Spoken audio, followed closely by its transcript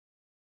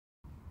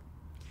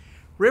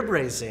rib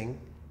raising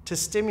to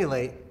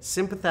stimulate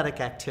sympathetic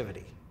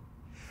activity.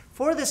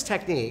 For this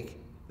technique,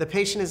 the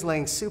patient is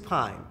laying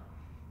supine,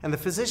 and the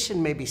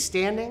physician may be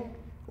standing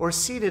or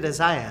seated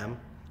as I am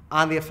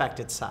on the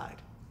affected side.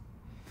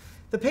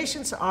 The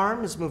patient's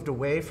arm is moved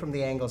away from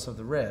the angles of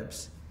the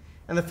ribs,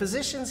 and the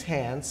physician's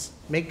hands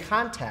make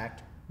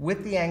contact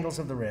with the angles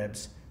of the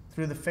ribs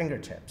through the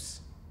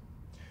fingertips.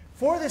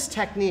 For this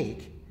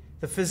technique,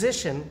 the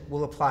physician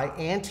will apply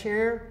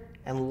anterior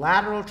and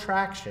lateral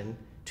traction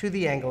to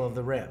the angle of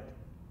the rib.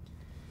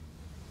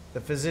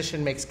 The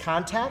physician makes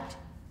contact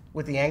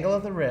with the angle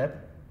of the rib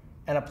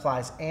and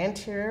applies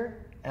anterior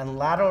and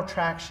lateral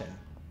traction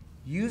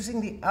using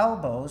the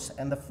elbows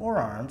and the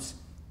forearms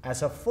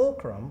as a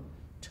fulcrum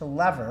to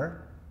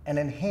lever and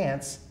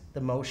enhance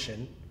the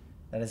motion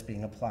that is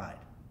being applied.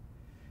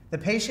 The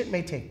patient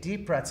may take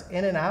deep breaths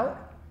in and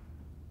out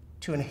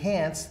to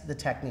enhance the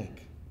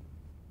technique.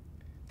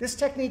 This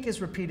technique is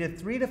repeated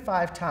 3 to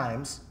 5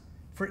 times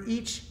for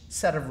each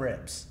set of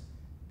ribs.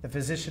 The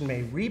physician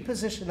may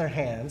reposition their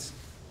hands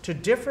to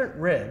different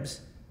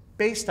ribs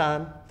based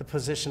on the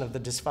position of the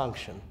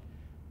dysfunction.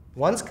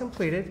 Once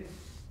completed,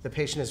 the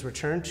patient is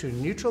returned to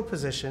neutral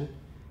position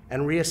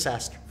and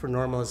reassessed for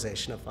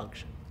normalization of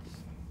function.